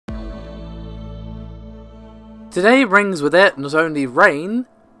Today brings with it not only rain,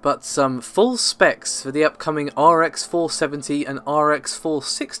 but some full specs for the upcoming RX 470 and RX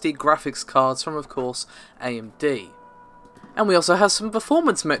 460 graphics cards from, of course, AMD. And we also have some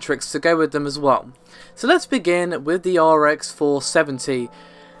performance metrics to go with them as well. So let's begin with the RX 470.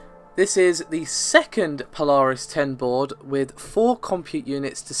 This is the second Polaris 10 board with 4 compute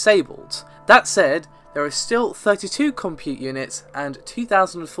units disabled. That said, there are still 32 compute units and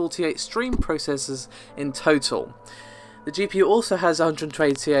 2048 stream processors in total. The GPU also has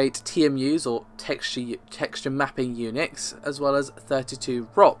 128 TMUs or texture mapping units, as well as 32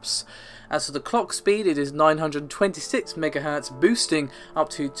 ROPs. As for the clock speed, it is 926 MHz, boosting up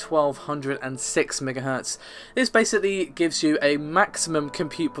to 1206 MHz. This basically gives you a maximum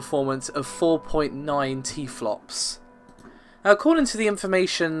compute performance of 4.9 TFLOPs. Now, according to the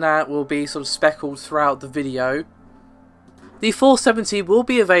information that will be sort of speckled throughout the video, the 470 will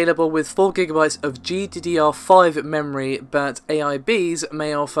be available with 4GB of GDDR5 memory, but AIBs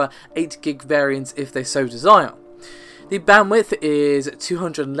may offer 8GB variants if they so desire. The bandwidth is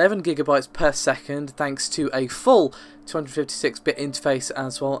 211GB per second thanks to a full 256-bit interface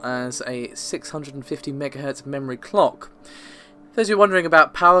as well as a 650MHz memory clock. For those of you wondering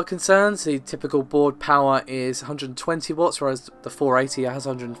about power concerns, the typical board power is 120 watts, whereas the 480 has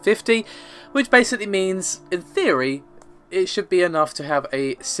 150, which basically means, in theory, it should be enough to have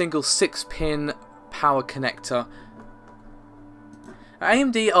a single 6-pin power connector.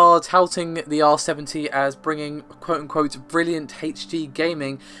 AMD are touting the R70 as bringing quote-unquote brilliant HD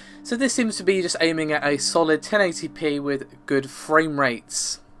gaming, so this seems to be just aiming at a solid 1080p with good frame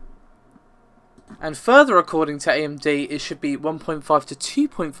rates. And further, according to AMD, it should be 1.5 to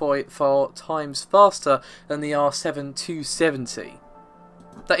 2.4 times faster than the R7 270.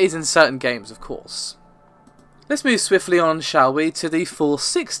 That is in certain games, of course. Let's move swiftly on, shall we, to the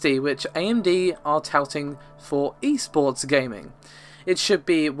 460, which AMD are touting for eSports gaming. It should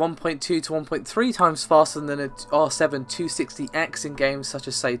be 1.2 to 1.3 times faster than an R7 260X in games such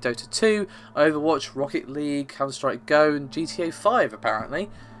as, say, Dota 2, Overwatch, Rocket League, Counter-Strike Go, and GTA 5, apparently.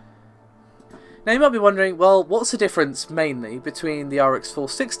 Now you might be wondering, well, what's the difference mainly between the RX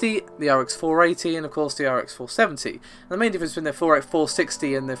 460, the RX 480, and of course the RX 470? And the main difference between the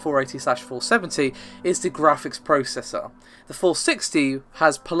 460 and the 480/470 is the graphics processor. The 460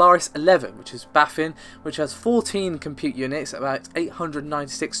 has Polaris 11, which is Baffin, which has 14 compute units, about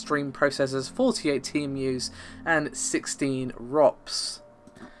 896 stream processors, 48 TMUs, and 16 ROPs.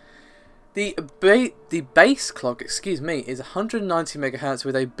 The base clock, is 190 MHz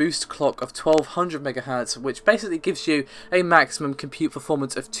with a boost clock of 1200 MHz, which basically gives you a maximum compute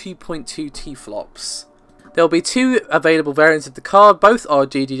performance of 2.2 TFLOPs. There will be 2 available variants of the card, both are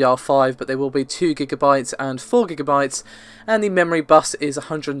GDDR5, but they will be 2GB and 4GB, and the memory bus is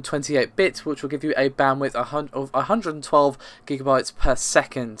 128-bit, which will give you a bandwidth of 112GB per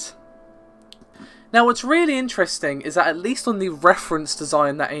second. Now, what's really interesting is that, at least on the reference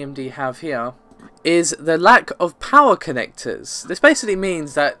design that AMD have here, is the lack of power connectors. This basically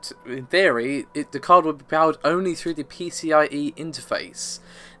means that, in theory, the card will be powered only through the PCIe interface.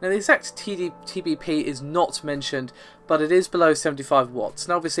 Now, the exact TBP is not mentioned, but it is below 75 watts.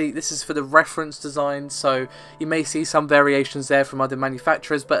 Now, obviously, this is for the reference design, so you may see some variations there from other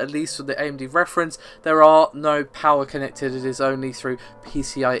manufacturers, but at least for the AMD reference, there are no power connected. It is only through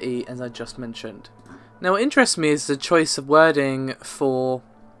PCIe, as I just mentioned. Now, what interests me is the choice of wording for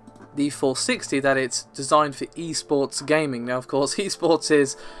the 460, that it's designed for eSports gaming. Now, of course, eSports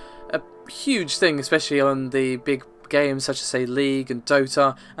is a huge thing, especially on the big games such as, say, League and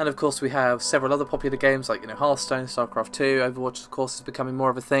Dota, and of course we have several other popular games like, Hearthstone, StarCraft 2, Overwatch, of course, is becoming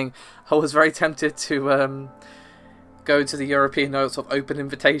more of a thing. I was very tempted to go to the European sort of open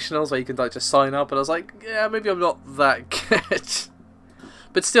invitationals where you can just sign up, and I was like, yeah, maybe I'm not that good.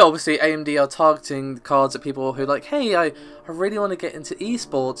 But still, obviously, AMD are targeting cards at people who are like, hey, I really want to get into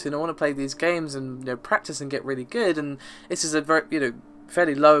esports, I want to play these games and practice and get really good, and this is a very,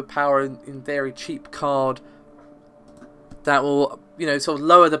 fairly low power, in theory, cheap card that will, sort of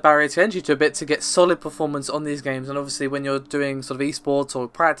lower the barrier to entry to a bit to get solid performance on these games. And obviously, when you're doing sort of esports or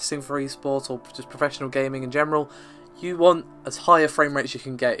practicing for esports or just professional gaming in general, you want as high a frame rate as you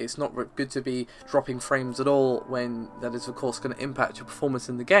can get. It's not good to be dropping frames at all when that is, of course, going to impact your performance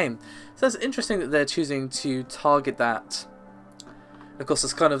in the game. So it's interesting that they're choosing to target that. Of course,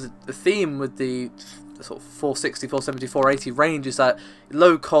 that's kind of the theme with the sort of 460, 470, 480 range, is that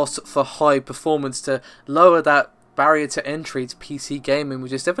low cost for high performance to lower that barrier to entry to PC gaming,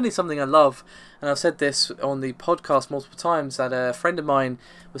 which is definitely something I love. And I've said this on the podcast multiple times, that a friend of mine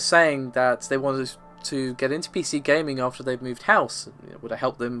was saying that they wanted to get into PC gaming after they've moved house. Would it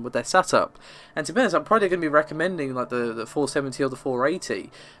help them with their setup? And to be honest, I'm probably going to be recommending like the 470 or the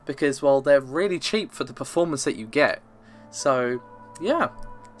 480 because, well, they're really cheap for the performance that you get. So yeah,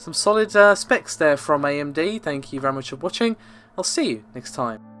 some solid specs there from AMD. Thank you very much for watching. I'll see you next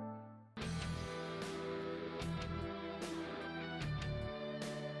time.